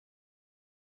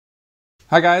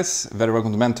Hi guys, very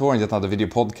welcome to Mentour and yet another video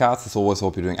podcast. As always,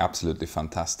 hope you're doing absolutely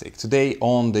fantastic. Today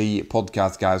on the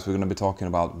podcast, guys, we're going to be talking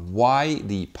about why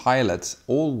the pilots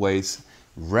always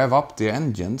rev up the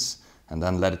engines and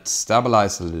then let it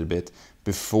stabilize a little bit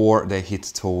before they hit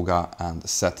toga and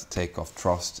set takeoff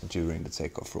thrust during the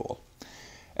takeoff roll.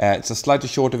 It's a slightly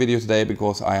shorter video today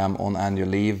because I am on annual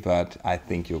leave, but I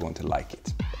think you're going to like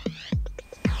it.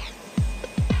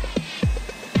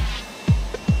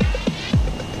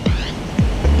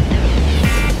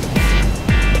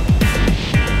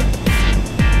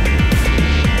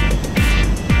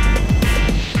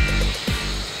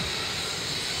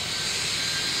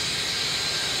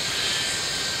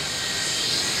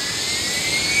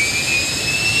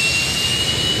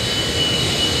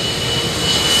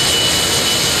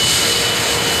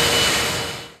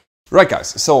 Right guys,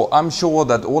 so I'm sure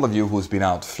that all of you who's been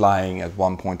out flying at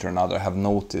one point or another have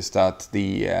noticed that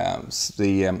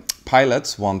the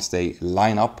pilots, once they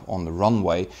line up on the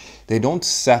runway, they don't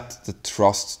set the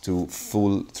thrust to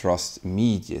full thrust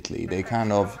immediately. They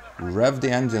kind of rev the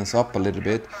engines up a little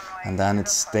bit and then it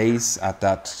stays at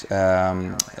that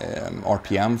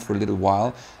RPM for a little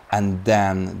while, and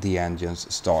then the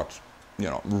engines start,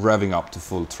 revving up to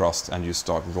full thrust and you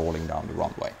start rolling down the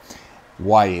runway.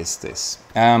 Why is this?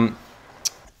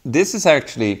 This is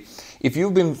actually, if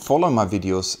you've been following my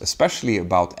videos, especially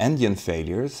about engine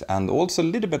failures, and also a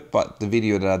little bit about the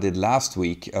video that I did last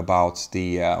week about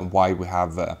the why we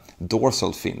have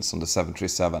dorsal fins on the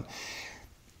 737.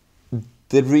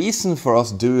 The reason for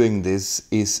us doing this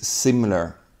is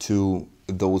similar to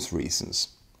those reasons,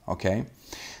 okay?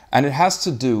 And it has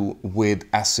to do with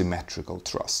asymmetrical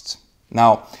thrust.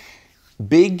 Now,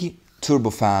 big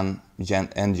turbofan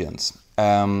engines,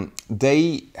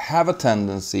 they have a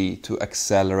tendency to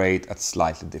accelerate at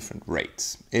slightly different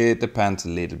rates. It depends a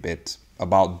little bit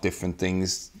about different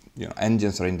things.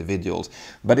 Engines are individuals,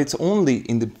 but it's only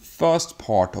in the first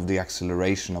part of the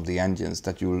acceleration of the engines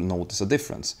that you will notice a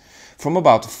difference. From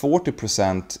about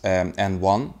 40%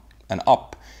 N1 and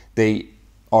up, they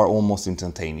are almost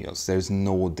instantaneous. There's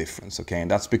no difference, okay?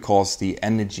 And that's because the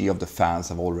energy of the fans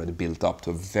have already built up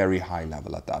to a very high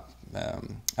level at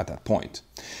that point.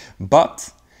 But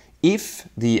if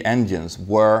the engines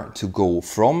were to go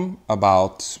from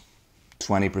about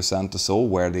 20% or so,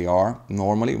 where they are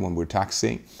normally when we're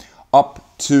taxiing,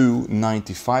 up to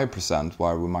 95%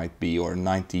 where we might be, or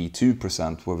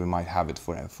 92% where we might have it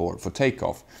for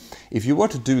takeoff. If you were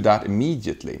to do that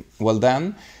immediately, well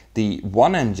then, the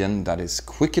one engine that is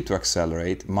quicker to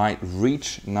accelerate might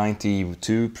reach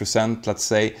 92%, let's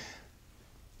say,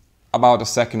 about a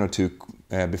second or two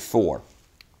before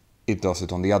it does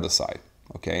it on the other side,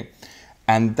 okay?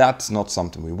 And that's not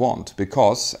something we want,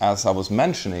 because as I was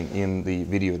mentioning in the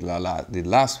video that I did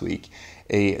last week,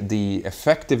 the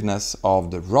effectiveness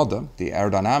of the rudder, the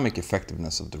aerodynamic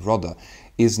effectiveness of the rudder,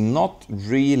 is not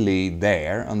really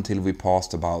there until we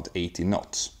passed about 80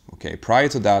 knots, okay? Prior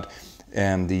to that,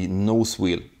 the nose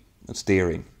wheel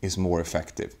steering is more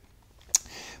effective.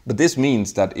 But this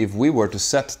means that if we were to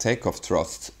set takeoff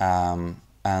thrust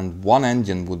and one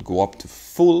engine would go up to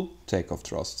full takeoff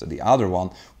thrust and the other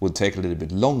one would take a little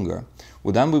bit longer,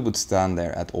 well then we would stand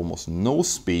there at almost no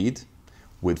speed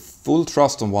with full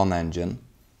thrust on one engine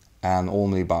and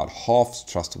only about half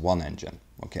thrust on one engine.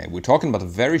 Okay, we're talking about a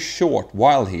very short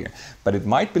while here, but it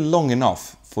might be long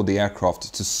enough for the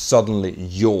aircraft to suddenly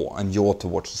yaw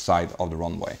towards the side of the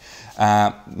runway.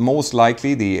 Most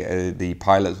likely the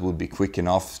pilot would be quick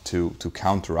enough to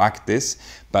counteract this,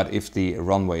 but if the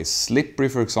runway is slippery,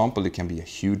 for example, it can be a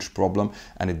huge problem,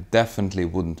 and it definitely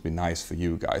wouldn't be nice for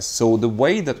you guys. So the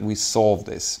way that we solve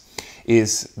this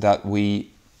is that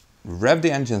we rev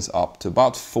the engines up to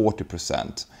about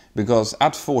 40%, because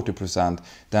at 40%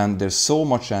 then there's so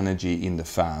much energy in the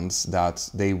fans that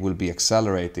they will be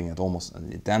accelerating at almost an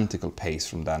identical pace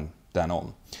from then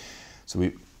on. So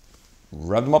we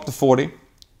rev them up to 40,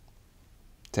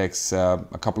 takes a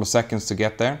couple of seconds to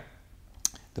get there.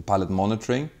 The pilot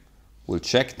monitoring will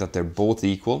check that they're both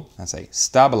equal and say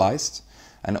stabilized,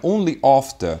 and only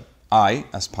after I,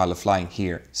 as pilot flying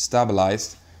here,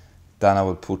 stabilized, then I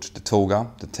will put the toga,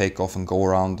 the takeoff and go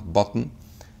around button,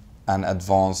 and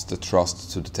advance the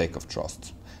thrust to the takeoff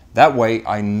thrust. That way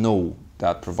I know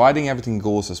that providing everything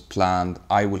goes as planned,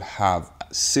 I will have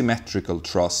symmetrical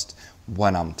thrust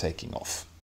when I'm taking off.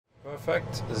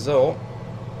 Perfect. So,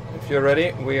 if you're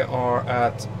ready, we are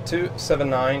at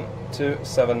 279,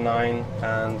 279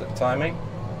 and timing.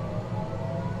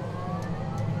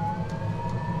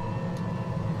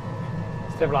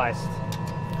 Stabilized.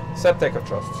 Set takeoff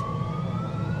thrust.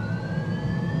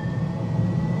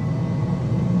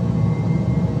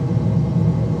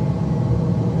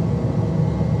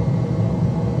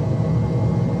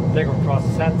 takeoff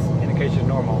thrust set, indication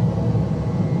normal.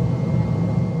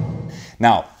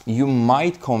 Now, you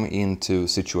might come into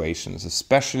situations,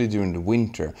 especially during the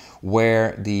winter,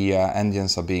 where the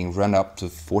engines are being run up to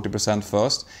 40%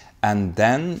 first, and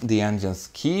then the engines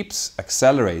keeps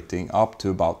accelerating up to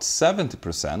about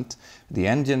 70%. The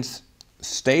engines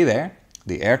stay there,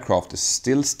 the aircraft is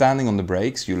still standing on the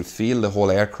brakes, you'll feel the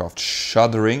whole aircraft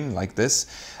shuddering like this,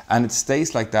 and it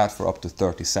stays like that for up to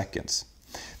 30 seconds.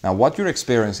 Now what you're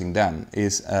experiencing then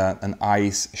is an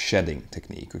ice shedding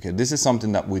technique. Okay, this is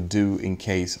something that we do in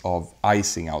case of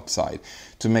icing outside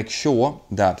to make sure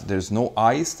that there's no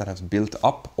ice that has built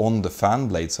up on the fan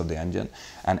blades of the engine,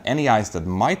 and any ice that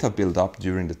might have built up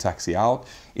during the taxi out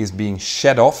is being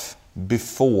shed off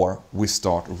before we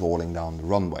start rolling down the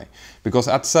runway. Because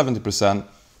at 70%,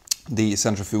 the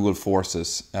centrifugal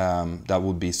forces that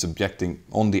would be subjecting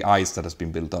on the ice that has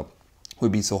been built up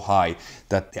would be so high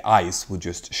that the ice would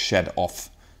just shed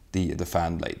off the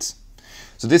fan blades.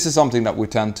 So this is something that we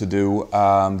tend to do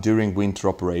during winter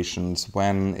operations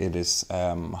when it is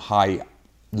high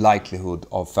likelihood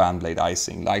of fan blade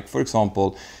icing. Like for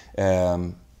example,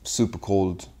 super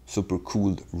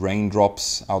cooled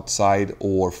raindrops outside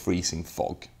or freezing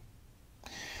fog.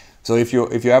 So if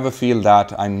you ever feel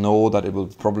that, I know that it will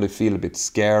probably feel a bit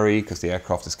scary because the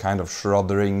aircraft is kind of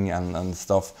shuddering and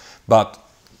stuff, but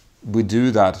we do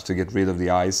that to get rid of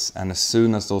the ice, and as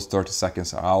soon as those 30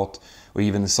 seconds are out, or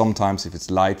even sometimes if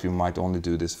it's light, we might only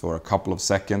do this for a couple of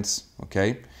seconds,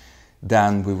 okay?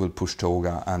 Then we will push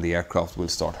toga and the aircraft will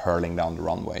start hurling down the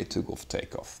runway to go for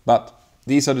takeoff. But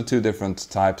these are the two different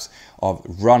types of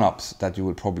run-ups that you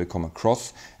will probably come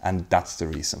across, and that's the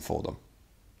reason for them.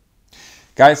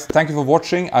 Guys, thank you for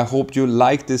watching. I hope you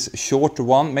liked this shorter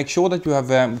one. Make sure that you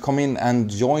have come in and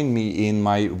joined me in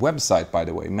my website, by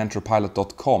the way,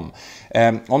 mentorpilot.com.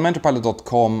 On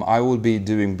mentorpilot.com, I will be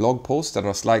doing blog posts that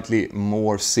are slightly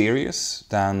more serious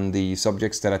than the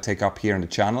subjects that I take up here on the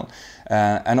channel.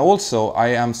 And also, I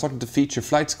am starting to feature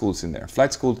flight schools in there.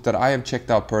 Flight schools that I have checked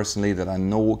out personally that I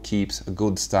know keeps a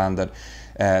good standard.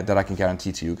 That I can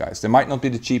guarantee to you guys. They might not be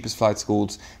the cheapest flight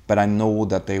schools, but I know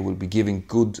that they will be giving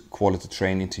good quality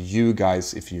training to you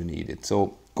guys if you need it.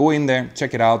 So go in there,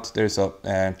 check it out. There's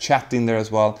a chat in there as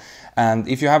well. And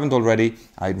if you haven't already,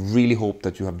 I really hope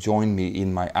that you have joined me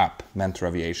in my app, Mentor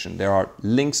Aviation. There are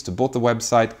links to both the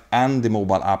website and the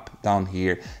mobile app down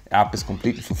here. The app is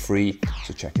completely for free,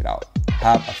 so check it out.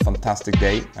 Have a fantastic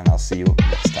day, and I'll see you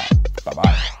next time.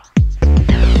 Bye-bye.